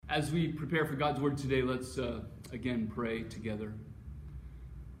As we prepare for God's word today, let's again pray together.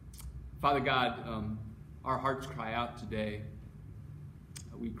 Father God, our hearts cry out today.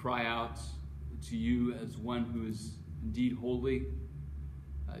 We cry out to you as one who is indeed holy,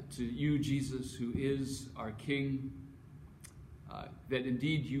 to you, Jesus, who is our King, that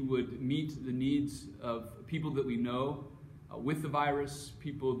indeed you would meet the needs of people that we know with the virus,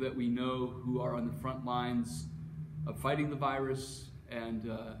 people that we know who are on the front lines of fighting the virus,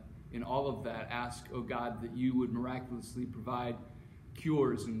 and in all of that, ask, oh God, that you would miraculously provide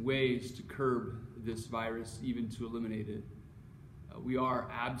cures and ways to curb this virus, even to eliminate it. We are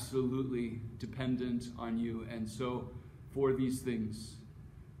absolutely dependent on you, and so for these things,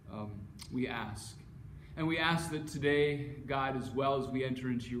 we ask. And we ask that today, God, as well as we enter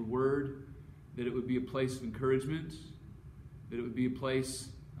into your word, that it would be a place of encouragement, that it would be a place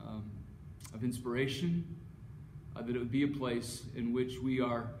of inspiration, that it would be a place in which we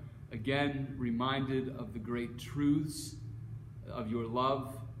are again reminded of the great truths of your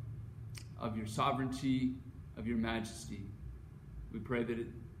love, of your sovereignty, of your majesty. We pray that it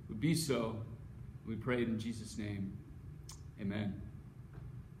would be so. We pray it in Jesus' name. Amen.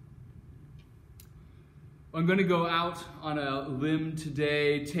 I'm going to go out on a limb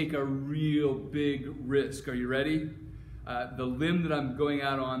today, take a real big risk. Are you ready? The limb that I'm going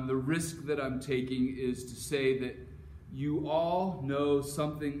out on, the risk that I'm taking is to say that you all know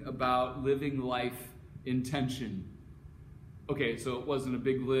something about living life in tension. Okay, so it wasn't a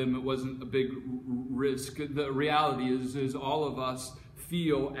big limb, it wasn't a big risk. The reality is all of us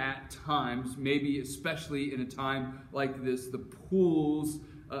feel at times, maybe especially in a time like this, the pulls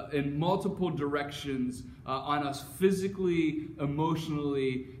in multiple directions on us physically,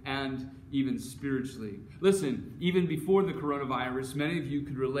 emotionally, and even spiritually. Listen, even before the coronavirus, many of you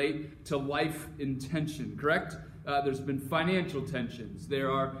could relate to life in tension, correct? There's been financial tensions. There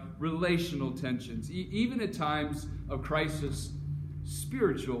are relational tensions. Even at times of crisis,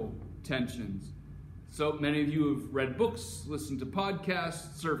 spiritual tensions. So many of you have read books, listened to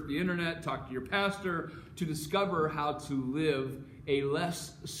podcasts, surfed the internet, talked to your pastor to discover how to live a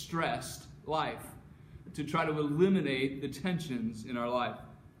less stressed life, to try to eliminate the tensions in our life.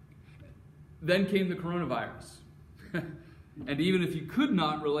 Then came the coronavirus. And even if you could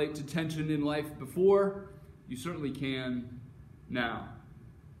not relate to tension in life before, you certainly can now.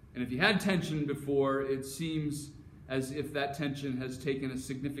 And if you had tension before, it seems as if that tension has taken a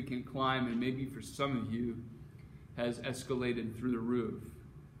significant climb, and maybe for some of you has escalated through the roof.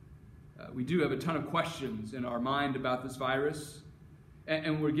 We do have a ton of questions in our mind about this virus,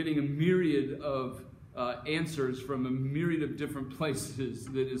 and we're getting a myriad of answers from a myriad of different places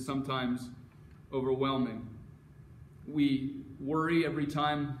that is sometimes overwhelming. We worry every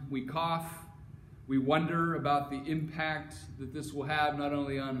time we cough. We wonder about the impact that this will have not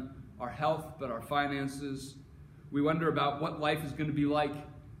only on our health, but our finances. We wonder about what life is going to be like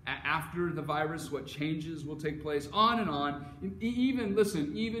after the virus, what changes will take place, on and on.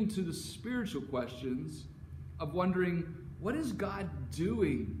 Even to the spiritual questions of wondering, what is God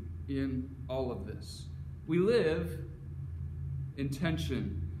doing in all of this? We live in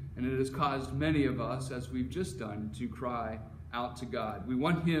tension, and it has caused many of us, as we've just done, to cry out to God. We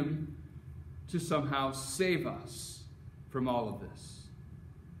want Him to somehow save us from all of this.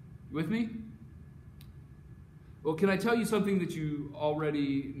 You with me? Well, can I tell you something that you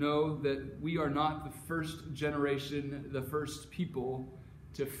already know? That we are not the first generation, the first people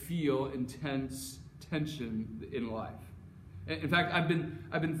to feel intense tension in life. In fact, I've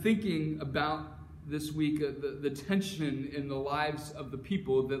been thinking about this week the tension in the lives of the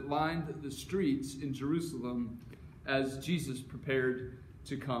people that lined the streets in Jerusalem as Jesus prepared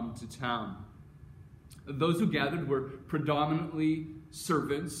to come to town. Those who gathered were predominantly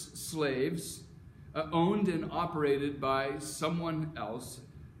servants, slaves, owned and operated by someone else,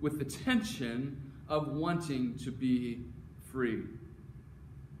 with the tension of wanting to be free.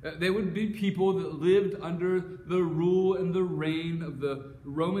 They would be people that lived under the rule and the reign of the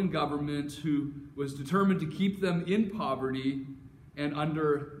Roman government, who was determined to keep them in poverty and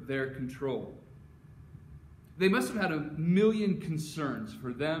under their control. They must have had a million concerns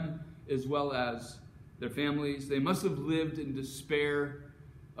for them as well as their families. They must have lived in despair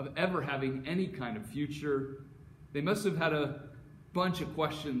of ever having any kind of future. They must have had a bunch of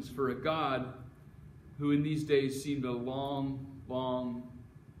questions for a God who in these days seemed a long, long,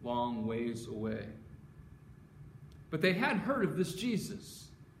 long ways away. But they had heard of this Jesus.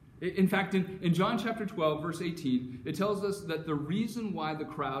 In fact, in John chapter 12, verse 18, it tells us that the reason why the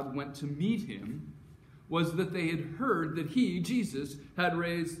crowd went to meet him was that they had heard that he, Jesus, had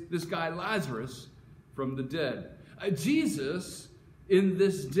raised this guy Lazarus from the dead. Jesus in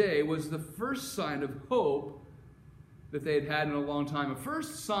this day was the first sign of hope that they had had in a long time, a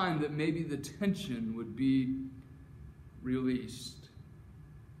first sign that maybe the tension would be released.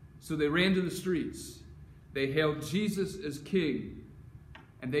 So they ran to the streets. They hailed Jesus as king.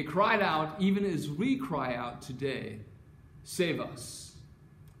 And they cried out, even as we cry out today, "Save us."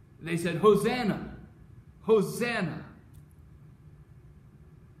 They said, "Hosanna, Hosanna."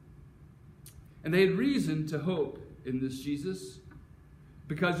 And they had reason to hope in this Jesus,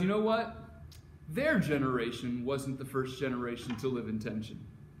 because you know what? Their generation wasn't the first generation to live in tension.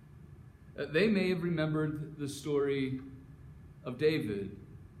 They may have remembered the story of David,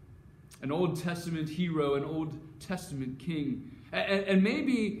 an Old Testament hero, an Old Testament king. And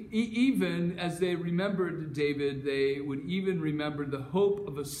maybe even as they remembered David, they would even remember the hope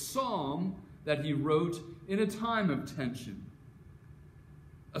of a psalm that he wrote in a time of tension.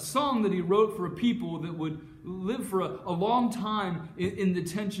 A psalm that he wrote for a people that would live for a long time in the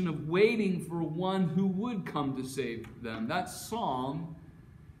tension of waiting for one who would come to save them. That psalm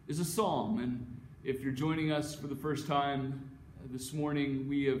is a psalm. And if you're joining us for the first time this morning,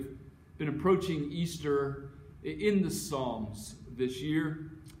 we have been approaching Easter in the Psalms this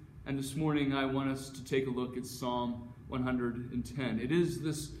year. And this morning I want us to take a look at Psalm 110. It is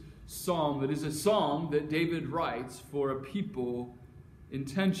this psalm that is a psalm that David writes for a people in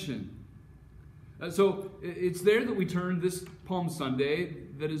tension. So it's there that we turn this Palm Sunday,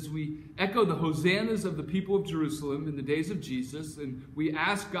 that as we echo the hosannas of the people of Jerusalem in the days of Jesus, and we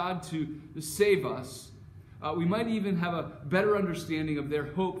ask God to save us, we might even have a better understanding of their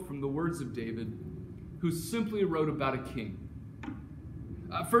hope from the words of David, who simply wrote about a king.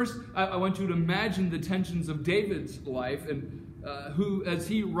 First, I want you to imagine the tensions of David's life, and who, as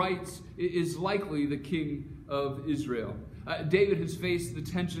he writes, is likely the king of Israel. David has faced the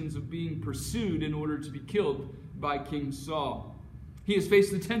tensions of being pursued in order to be killed by King Saul. He has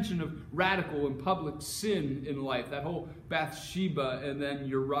faced the tension of radical and public sin in life, that whole Bathsheba and then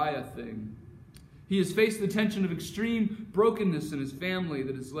Uriah thing. He has faced the tension of extreme brokenness in his family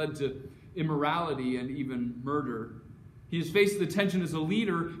that has led to immorality and even murder. He has faced the tension as a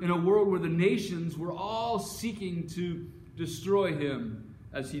leader in a world where the nations were all seeking to destroy him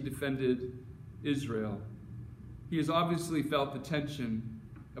as he defended Israel. He has obviously felt the tension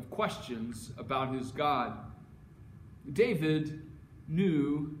of questions about his God. David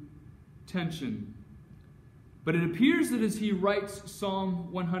knew tension. But it appears that as he writes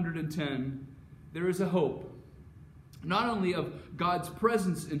Psalm 110, there is a hope, not only of God's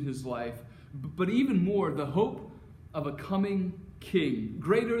presence in his life, but even more, the hope of a coming king,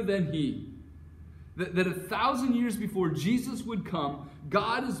 greater than he. That 1,000 years before Jesus would come,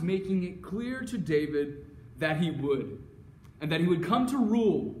 God is making it clear to David that he would, and that he would come to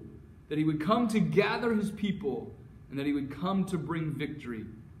rule, that he would come to gather his people, and that he would come to bring victory.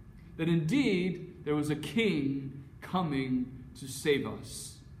 That indeed there was a king coming to save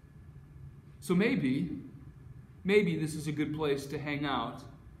us. So maybe this is a good place to hang out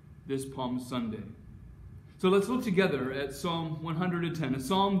this Palm Sunday. So let's look together at Psalm 110, a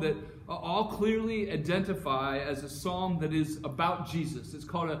psalm that all clearly identify as a psalm that is about Jesus. It's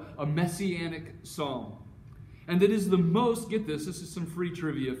called a messianic psalm. And it is the most, get this is some free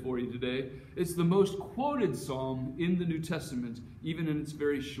trivia for you today, it's the most quoted psalm in the New Testament, even in its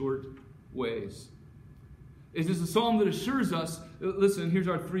very short ways. It is a psalm that assures us, listen, here's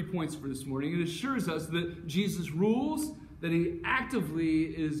our 3 points for this morning. It assures us that Jesus rules, that he actively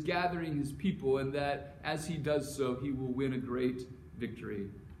is gathering his people, and that as he does so, he will win a great victory.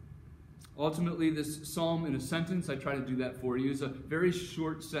 Ultimately, this psalm in a sentence, I try to do that for you, is a very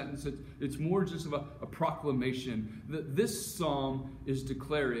short sentence. It's more just of a proclamation. That this psalm is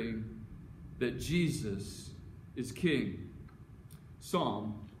declaring that Jesus is king.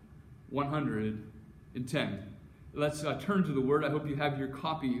 Psalm 110. Let's turn to the word. I hope you have your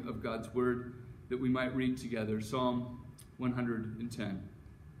copy of God's word that we might read together. Psalm 110.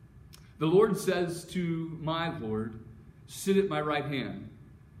 The Lord says to my Lord, "Sit at my right hand,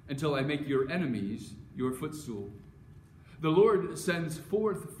 until I make your enemies your footstool." The Lord sends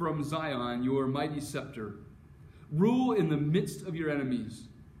forth from Zion your mighty scepter. Rule in the midst of your enemies.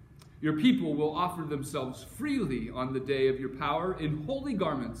 Your people will offer themselves freely on the day of your power in holy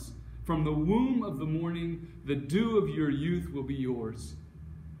garments. From the womb of the morning, the dew of your youth will be yours.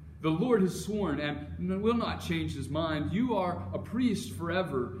 The Lord has sworn and will not change his mind. You are a priest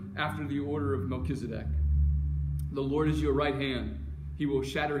forever after the order of Melchizedek. The Lord is your right hand. He will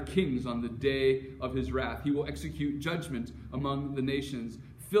shatter kings on the day of his wrath. He will execute judgment among the nations,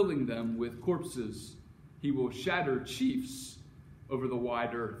 filling them with corpses. He will shatter chiefs over the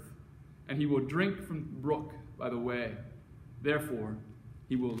wide earth, and he will drink from the brook by the way. Therefore,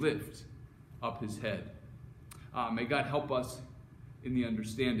 he will lift up his head. May God help us in the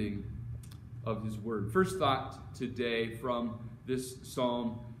understanding of his word. First thought today from this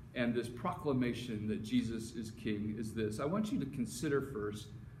psalm and this proclamation that Jesus is king is this. I want you to consider first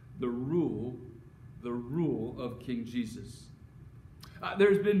the rule of King Jesus.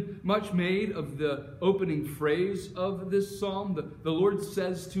 There's been much made of the opening phrase of this psalm. The Lord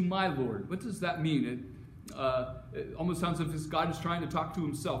says to my Lord. What does that mean? It almost sounds as if God is trying to talk to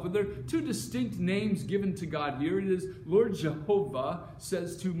himself. But there are two distinct names given to God here. It is Lord Jehovah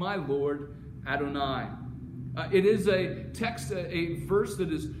says to my Lord Adonai. It is a text, a verse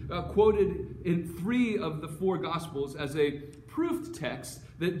that is quoted in 3 of the 4 Gospels as a proof text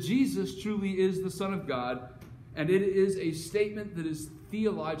that Jesus truly is the Son of God. And it is a statement that is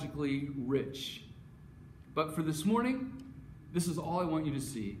theologically rich. But for this morning, this is all I want you to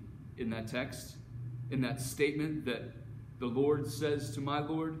see in that text, in that statement that the Lord says to my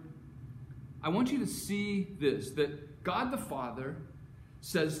Lord. I want you to see this, that God the Father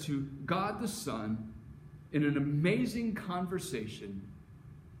says to God the Son in an amazing conversation,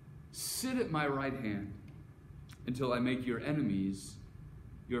 sit at my right hand until I make your enemies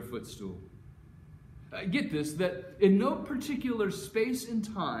your footstool. Get this, that in no particular space and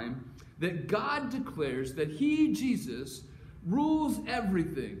time that God declares that he, Jesus, rules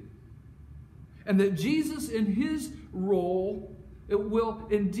everything. And that Jesus in his role will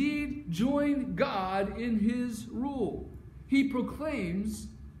indeed join God in his rule. He proclaims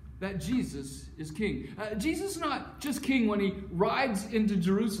that Jesus is king. Jesus is not just king when he rides into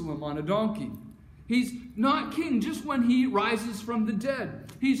Jerusalem on a donkey. He's not king just when he rises from the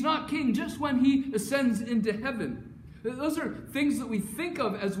dead. He's not king just when he ascends into heaven. Those are things that we think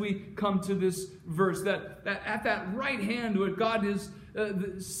of as we come to this verse, that at that right hand where God is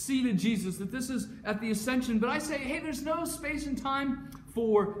seated Jesus, that this is at the ascension. But I say, hey, there's no space and time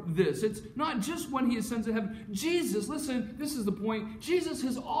for this. It's not just when he ascends to heaven. Jesus, listen, this is the point. Jesus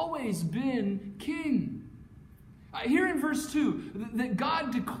has always been king. Here in verse 2, that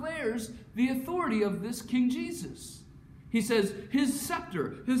God declares the authority of this King Jesus. He says, his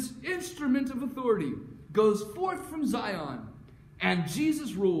scepter, his instrument of authority, goes forth from Zion, and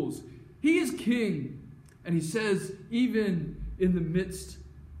Jesus rules. He is king, and he says, even in the midst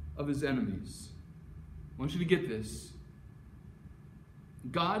of his enemies. I want you to get this.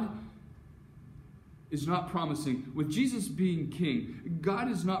 God is not promising, with Jesus being king, God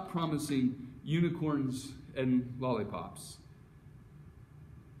is not promising unicorns and lollipops.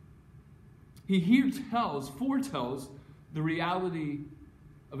 He here foretells the reality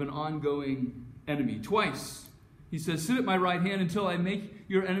of an ongoing enemy. Twice, he says, sit at my right hand until I make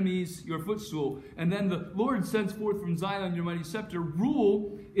your enemies your footstool. And then the Lord sends forth from Zion your mighty scepter,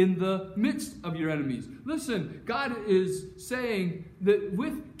 rule in the midst of your enemies. Listen, God is saying that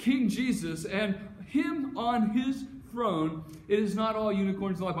with King Jesus and him on his throne, it is not all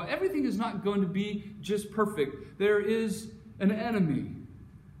unicorns and lollipops. Everything is not going to be just perfect. There is an enemy.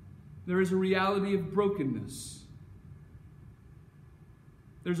 There is a reality of brokenness.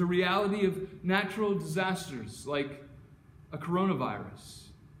 There's a reality of natural disasters like a coronavirus.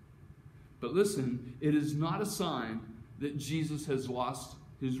 But listen, it is not a sign that Jesus has lost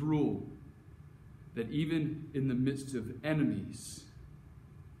his rule. That even in the midst of enemies,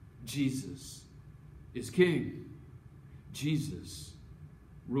 Jesus is king. Jesus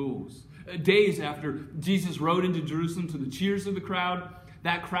rules. Days after Jesus rode into Jerusalem to the cheers of the crowd,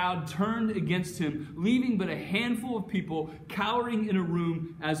 that crowd turned against him, leaving but a handful of people cowering in a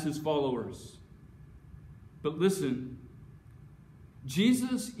room as his followers. But listen,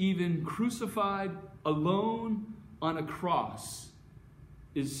 Jesus, even crucified alone on a cross,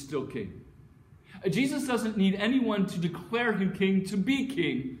 is still king. Jesus doesn't need anyone to declare him king to be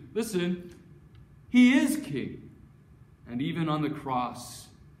king. Listen, he is king. And even on the cross,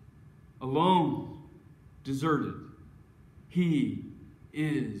 alone, deserted, he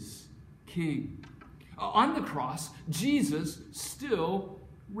is king. On the cross, Jesus still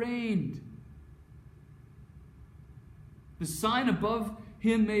reigned. The sign above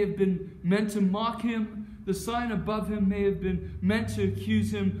him may have been meant to mock him. The sign above him may have been meant to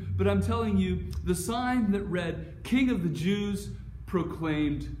accuse him. But I'm telling you, the sign that read, King of the Jews,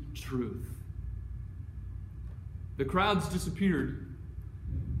 proclaimed truth. The crowds disappeared.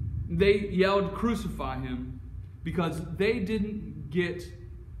 They yelled, crucify him, because they didn't get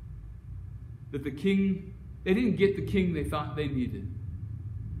that the king they thought they needed.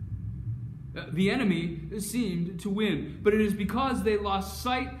 The enemy seemed to win, but it is because they lost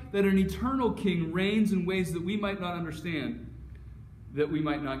sight that an eternal king reigns in ways that we might not understand, that we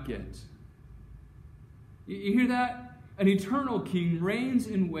might not get. You hear that? An eternal king reigns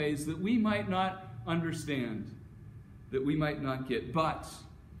in ways that we might not understand, that we might not get, but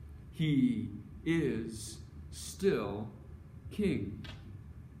he is still king.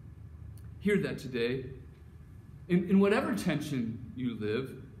 Hear that today. In whatever tension you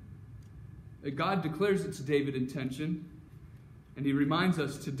live, God declares it to David in tension, and he reminds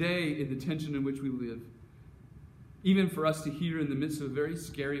us today in the tension in which we live, even for us to hear in the midst of a very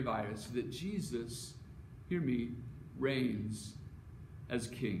scary virus, that Jesus, hear me, reigns as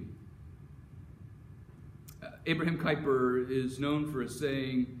king. Abraham Kuyper is known for a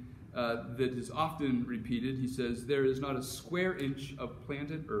saying that is often repeated. He says, "There is not a square inch of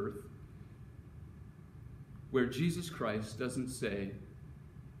planet Earth where Jesus Christ doesn't say,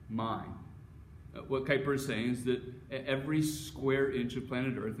 'Mine.'" What Kuyper is saying is that every square inch of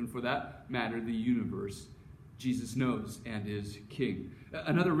planet Earth, and for that matter, the universe, Jesus knows and is king.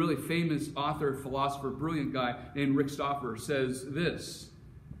 Another really famous author, philosopher, brilliant guy named Rick Stoffer says this: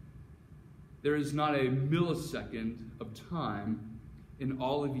 "There is not a millisecond of time in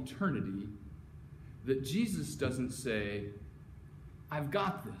all of eternity that Jesus doesn't say, 'I've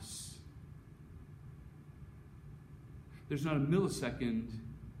got this.'" There's not a millisecond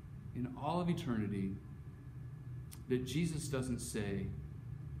in all of eternity that Jesus doesn't say,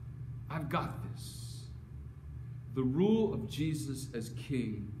 "I've got this." The rule of Jesus as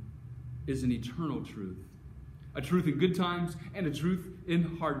king is an eternal truth. A truth in good times and a truth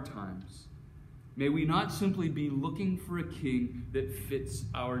in hard times. May we not simply be looking for a king that fits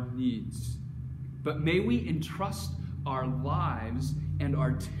our needs, but may we entrust our lives and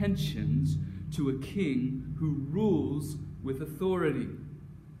our tensions to a king who rules with authority,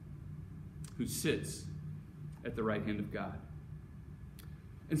 who sits at the right hand of God.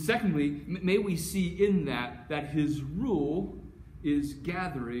 And secondly, may we see in that his rule is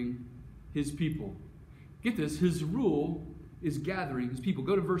gathering his people. Get this, his rule is gathering his people.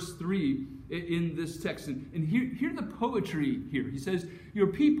 Go to verse 3 in this text and hear the poetry here. He says, "Your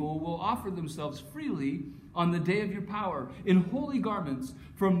people will offer themselves freely on the day of your power, in holy garments.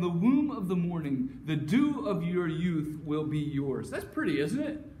 From the womb of the morning, the dew of your youth will be yours." That's pretty, isn't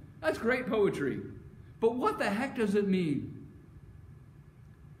it? That's great poetry. But what the heck does it mean?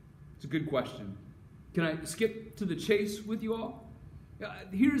 It's a good question. Can I skip to the chase with you all?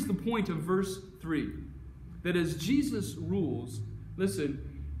 Here's the point of verse 3. That as Jesus rules, listen,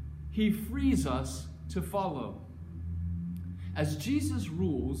 he frees us to follow. As Jesus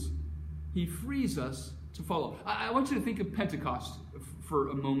rules, he frees us to follow. I want you to think of Pentecost for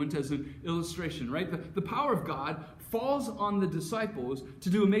a moment as an illustration, right? The power of God falls on the disciples to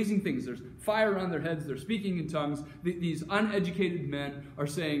do amazing things. There's fire on their heads. They're speaking in tongues. These uneducated men are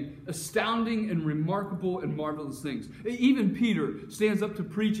saying astounding and remarkable and marvelous things. Even Peter stands up to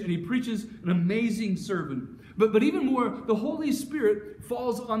preach, and he preaches an amazing sermon. But even more, the Holy Spirit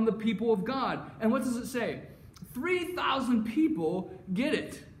falls on the people of God. And what does it say? 3,000 people get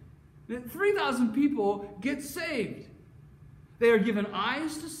it. 3,000 people get saved. They are given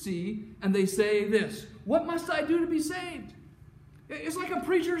eyes to see, and they say this: "What must I do to be saved?" It's like a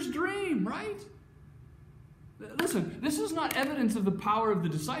preacher's dream, right? Listen, this is not evidence of the power of the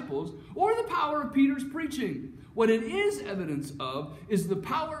disciples or the power of Peter's preaching. What it is evidence of is the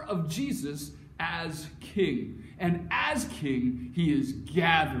power of Jesus as king. And as king, he is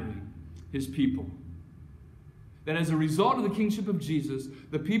gathering his people. That as a result of the kingship of Jesus,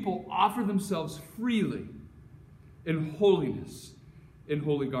 the people offer themselves freely in holiness, in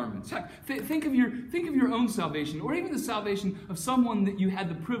holy garments. Heck, think of your own salvation, or even the salvation of someone that you had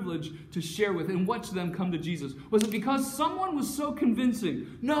the privilege to share with and watch them come to Jesus. Was it because someone was so convincing?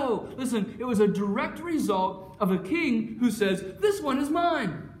 No, listen, it was a direct result of a king who says, "This one is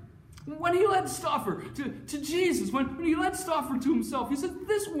mine." When he led Stoffer to Jesus, when he led Stoffer to himself, he said,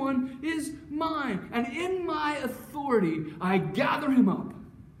 "This one is mine, and in my authority, I gather him up."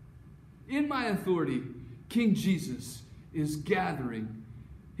 In my authority, King Jesus is gathering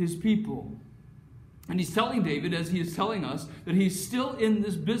his people. And he's telling David, as he is telling us, that he's still in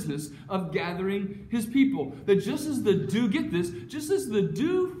this business of gathering his people. That just as the dew, get this, just as the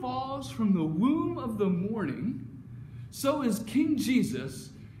dew falls from the womb of the morning, so is King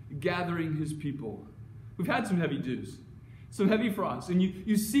Jesus gathering his people. We've had some heavy dews, some heavy frosts, and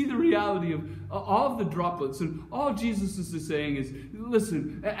you see the reality of all of the droplets, and all Jesus is saying is,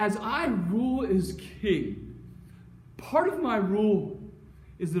 listen, as I rule as king, part of my rule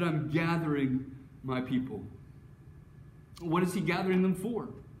is that I'm gathering my people. What is he gathering them for?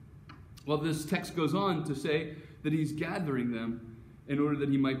 Well, this text goes on to say that he's gathering them in order that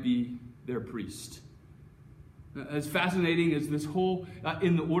he might be their priest. As fascinating as this whole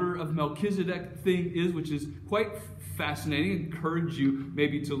in the order of Melchizedek thing is, which is quite fascinating, I encourage you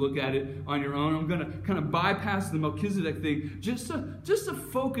maybe to look at it on your own. I'm going to kind of bypass the Melchizedek thing just to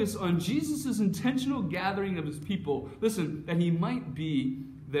focus on Jesus' intentional gathering of his people. Listen, that he might be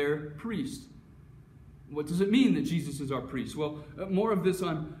their priest. What does it mean that Jesus is our priest? Well, more of this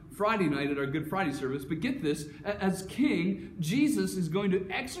on Friday night at our Good Friday service, but get this, as king, Jesus is going to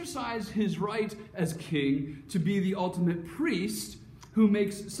exercise his right as king to be the ultimate priest who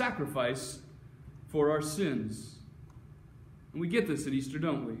makes sacrifice for our sins. And we get this at Easter,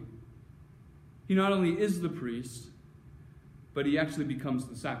 don't we? He not only is the priest, but he actually becomes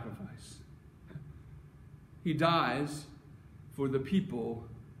the sacrifice. He dies for the people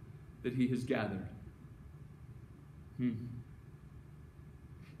that he has gathered.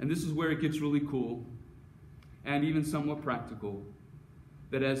 And this is where it gets really cool and even somewhat practical,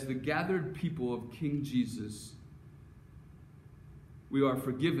 that as the gathered people of King Jesus, we are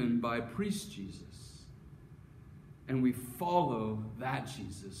forgiven by priest Jesus, and we follow that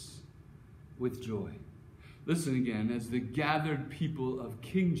Jesus with joy. Listen again, as the gathered people of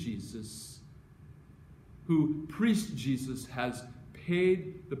King Jesus, who priest Jesus has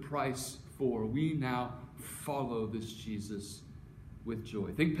paid the price for, we now follow this Jesus with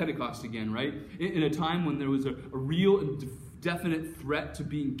joy. Think Pentecost again, right? In a time when there was a real and definite threat to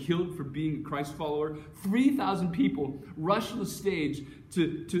being killed for being a Christ follower, 3,000 people rushed the stage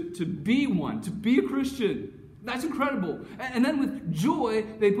to be one, to be a Christian. That's incredible. And then with joy,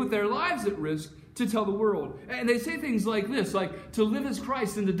 they put their lives at risk to tell the world. And they say things like this, like, to live as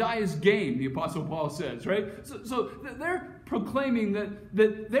Christ and to die as gain, the Apostle Paul says, right? So they're proclaiming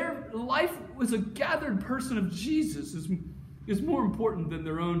that their life as a gathered person of Jesus is more important than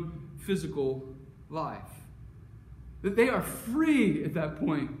their own physical life. That they are free at that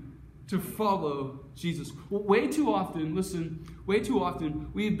point to follow Jesus. Way too often,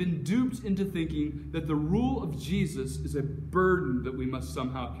 we have been duped into thinking that the rule of Jesus is a burden that we must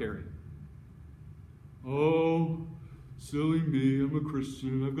somehow carry. Oh, silly me, I'm a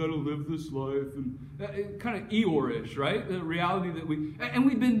Christian, I've got to live this life. And kind of Eeyore-ish, right? The reality that and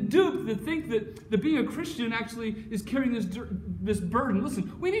we've been duped to think that being a Christian actually is carrying this burden.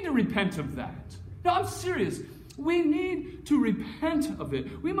 Listen, we need to repent of that. No, I'm serious. We need to repent of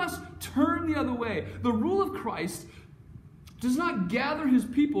it. We must turn the other way. The rule of Christ does not gather his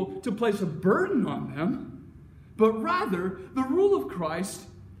people to place a burden on them, but rather the rule of Christ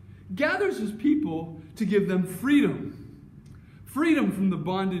gathers his people to give them freedom. Freedom from the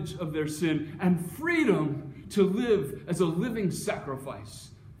bondage of their sin and freedom to live as a living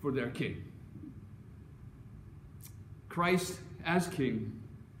sacrifice for their King. Christ, as King,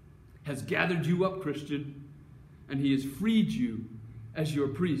 has gathered you up, Christian, and he has freed you as your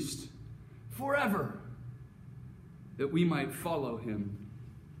priest forever, that we might follow him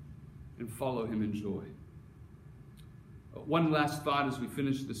and follow him in joy. One last thought as we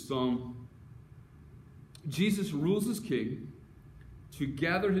finish this psalm. Jesus rules as king to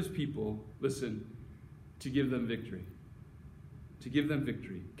gather his people, listen, to give them victory. To give them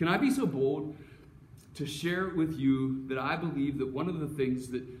victory. Can I be so bold to share with you that I believe that one of the things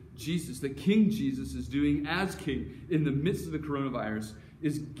that King Jesus is doing as king in the midst of the coronavirus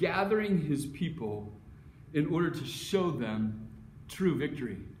is gathering his people in order to show them true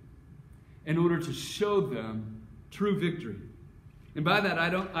victory. In order to show them true victory. And by that, I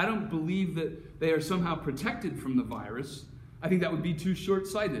don't believe that they are somehow protected from the virus. I think that would be too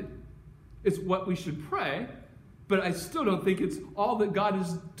short-sighted. It's what we should pray, but I still don't think it's all that God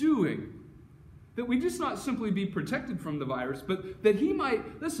is doing. That we just not simply be protected from the virus, but that he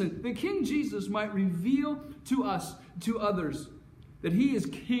might, listen, that King Jesus might reveal to us, to others, that he is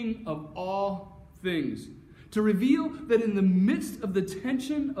king of all things. To reveal that in the midst of the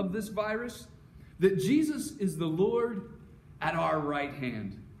tension of this virus, that Jesus is the Lord at our right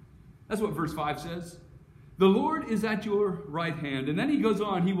hand. That's what verse 5 says. The Lord is at your right hand. And then he goes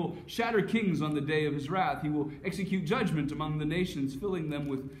on, he will shatter kings on the day of his wrath. He will execute judgment among the nations, filling them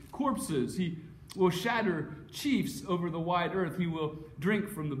with corpses. He will shatter chiefs over the wide earth. He will drink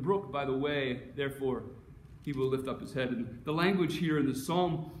from the brook by the way. Therefore, he will lift up his head. And the language here in the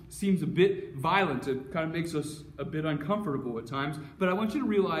psalm seems a bit violent. It kind of makes us a bit uncomfortable at times. But I want you to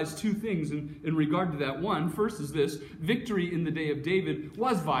realize two things in regard to that. One, first is this. Victory in the day of David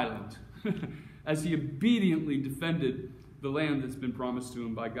was violent as he obediently defended the land that's been promised to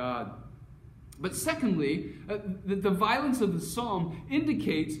him by God. But secondly, the violence of the psalm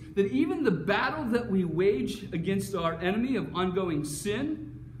indicates that even the battle that we wage against our enemy of ongoing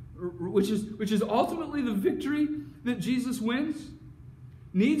sin, which is ultimately the victory that Jesus wins,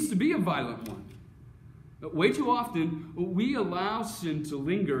 needs to be a violent one. Way too often, we allow sin to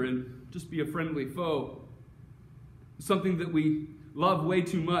linger and just be a friendly foe. Something that we love way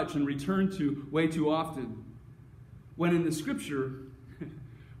too much and return to way too often. When in the Scripture,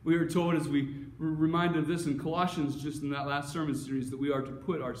 we are told, as we were reminded of this in Colossians, just in that last sermon series, that we are to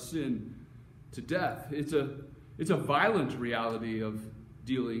put our sin to death. It's a violent reality of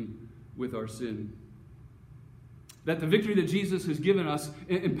dealing with our sin. That the victory that Jesus has given us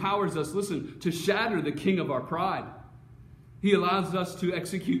empowers us, listen, to shatter the king of our pride. He allows us to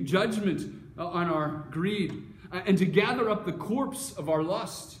execute judgment on our greed and to gather up the corpse of our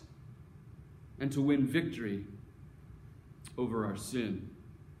lust and to win victory over our sin.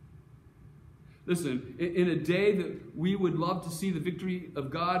 Listen, in a day that we would love to see the victory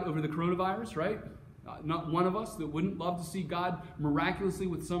of God over the coronavirus, right? Not one of us that wouldn't love to see God miraculously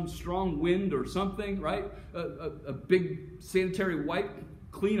with some strong wind or something, right? A big sanitary wipe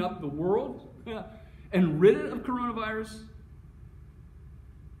clean up the world and rid it of coronavirus.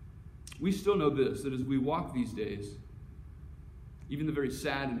 We still know this, that as we walk these days, even the very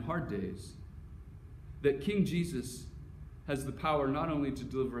sad and hard days, that King Jesus has the power not only to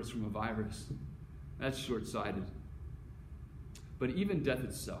deliver us from a virus, that's short-sighted, but even death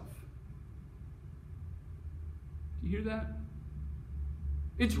itself. Do you hear that?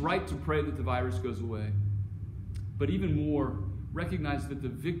 It's right to pray that the virus goes away, but even more, recognize that the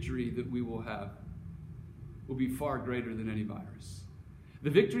victory that we will have will be far greater than any virus. The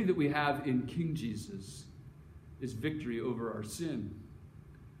victory that we have in King Jesus is victory over our sin,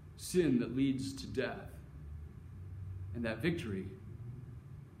 sin that leads to death. And that victory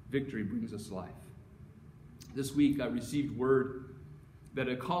brings us life. This week I received word that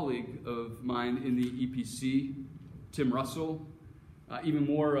a colleague of mine in the EPC, Tim Russell, even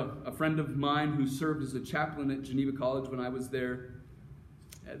more a friend of mine who served as a chaplain at Geneva College when I was there,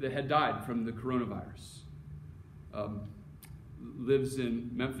 that had died from the coronavirus. Lives in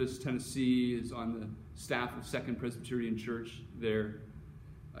Memphis, Tennessee, is on the staff of Second Presbyterian Church there.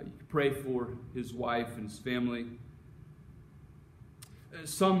 You can pray for his wife and his family.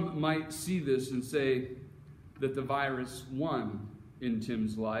 Some might see this and say that the virus won in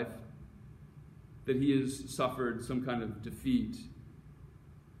Tim's life, that he has suffered some kind of defeat.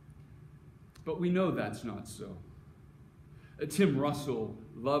 But we know that's not so. Tim Russell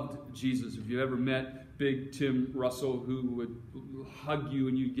loved Jesus. If you ever met big Tim Russell, who would hug you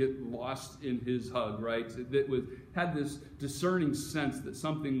and you'd get lost in his hug, right? That had this discerning sense that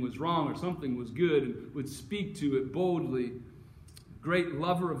something was wrong or something was good and would speak to it boldly. Great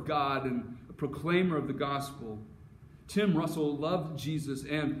lover of God and a proclaimer of the gospel. Tim Russell loved Jesus,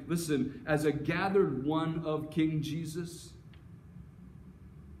 and listen, as a gathered one of King Jesus,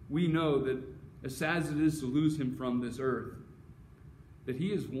 we know that as sad as it is to lose him from this earth, that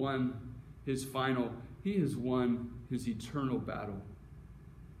he has won his eternal battle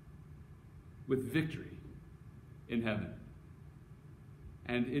with victory in heaven.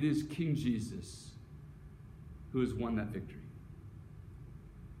 And it is King Jesus who has won that victory.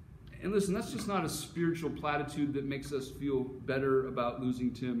 And listen, that's just not a spiritual platitude that makes us feel better about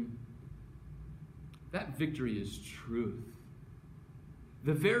losing Tim. That victory is truth.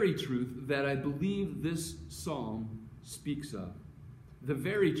 The very truth that I believe this psalm speaks of. The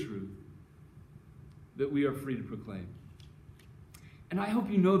very truth that we are free to proclaim. And I hope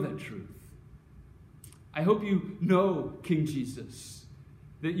you know that truth. I hope you know King Jesus.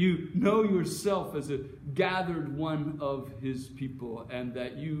 That you know yourself as a gathered one of his people, and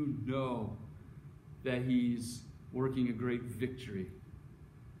that you know that he's working a great victory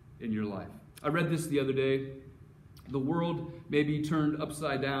in your life. I read this the other day. The world may be turned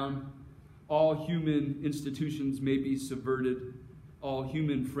upside down. All human institutions may be subverted. All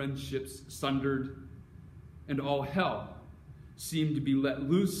human friendships sundered. And all hell seem to be let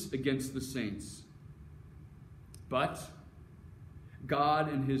loose against the saints. But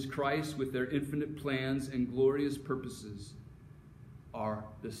God and his Christ, with their infinite plans and glorious purposes, are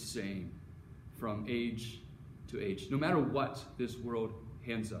the same from age to age. No matter what this world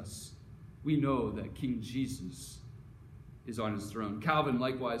hands us, we know that King Jesus is on his throne. Calvin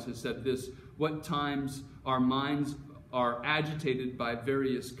likewise has said this: what times our minds are agitated by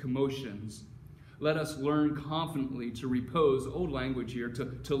various commotions, let us learn confidently to repose, old language here,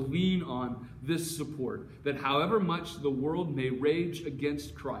 to lean on this support, that however much the world may rage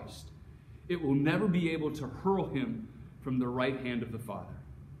against Christ, it will never be able to hurl him from the right hand of the Father.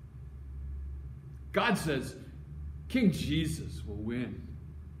 God says King Jesus will win.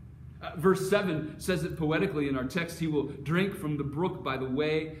 Verse 7 says it poetically in our text: he will drink from the brook by the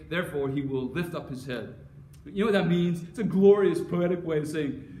way, therefore he will lift up his head. You know what that means? It's a glorious poetic way of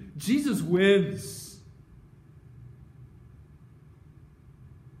saying Jesus wins.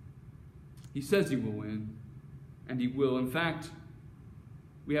 He says he will win, and he will. In fact,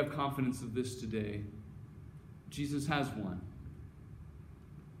 we have confidence of this today. Jesus has won.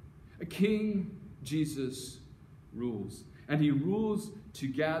 A King Jesus rules, and he rules to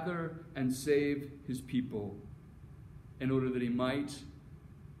gather and save his people in order that he might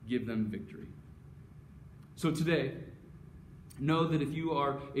give them victory. So today, know that if you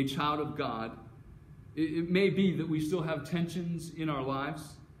are a child of God, it may be that we still have tensions in our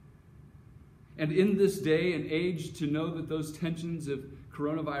lives. And in this day and age, to know that those tensions of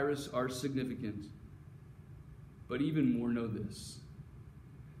coronavirus are significant. But even more, know this: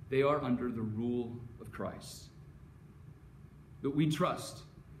 they are under the rule of Christ. That we trust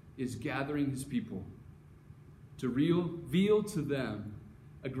is gathering his people to reveal to them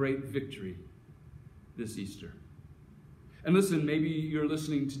a great victory this Easter. And listen, maybe you're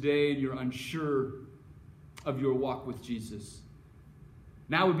listening today and you're unsure of your walk with Jesus.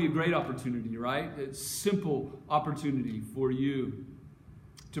 Now would be a great opportunity, right? A simple opportunity for you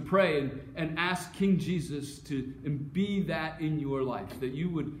to pray and ask King Jesus to be that in your life, that you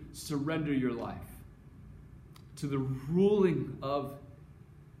would surrender your life to the ruling of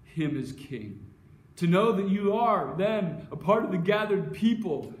him as King. To know that you are then a part of the gathered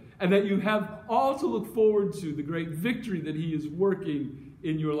people and that you have all to look forward to, the great victory that he is working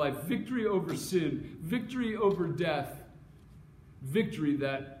in your life. Victory over sin, victory over death, victory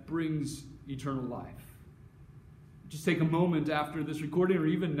that brings eternal life. Just take a moment after this recording, or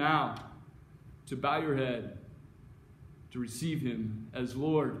even now, to bow your head, to receive him as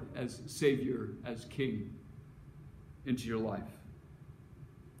Lord, as Savior, as King into your life.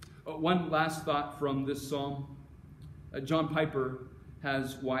 One last thought from this psalm. John Piper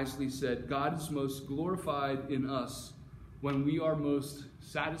has wisely said, God is most glorified in us when we are most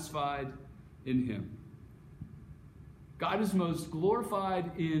satisfied in him. God is most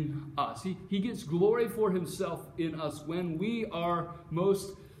glorified in us. He gets glory for himself in us when we are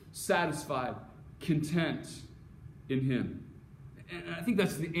most satisfied, content in him. And I think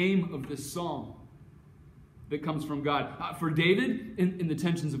that's the aim of this psalm that comes from God. For David, in the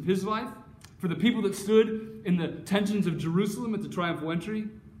tensions of his life, for the people that stood in the tensions of Jerusalem at the triumphal entry,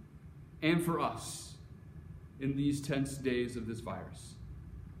 and for us in these tense days of this virus.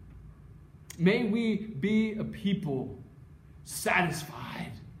 May we be a people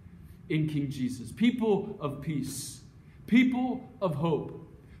satisfied in King Jesus, people of peace, people of hope,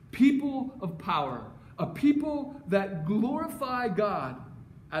 people of power, a people that glorify God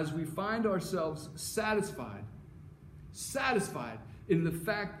as we find ourselves satisfied in the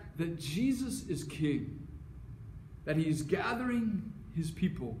fact that Jesus is King, that he's gathering his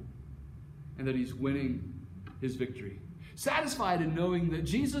people, and that he's winning his victory. Satisfied in knowing that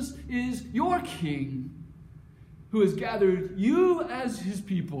Jesus is your King, who has gathered you as his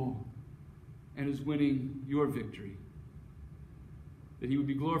people and is winning your victory. That he would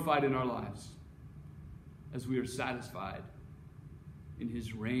be glorified in our lives as we are satisfied in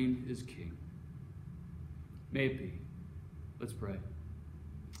his reign as King. May it be. Let's pray.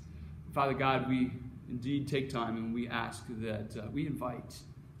 Father God, we indeed take time and we ask that we invite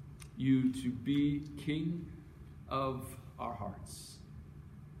you to be King of our hearts.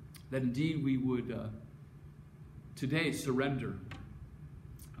 That indeed we would today surrender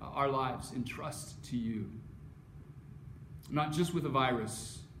our lives in trust to you. Not just with a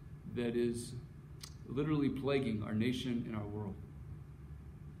virus that is literally plaguing our nation and our world,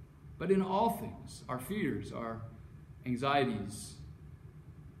 but in all things, our fears, our anxieties,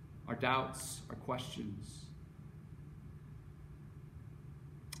 our doubts, our questions.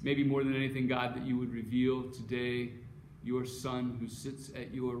 Maybe more than anything, God, that you would reveal today your Son who sits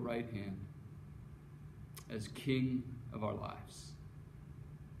at your right hand as King of our lives.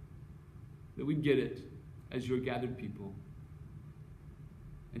 That we'd get it as your gathered people.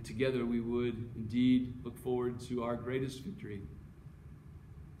 And together we would indeed look forward to our greatest victory,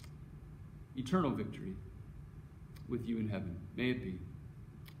 eternal victory with you in heaven. May it be.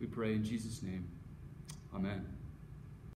 We pray in Jesus' name. Amen.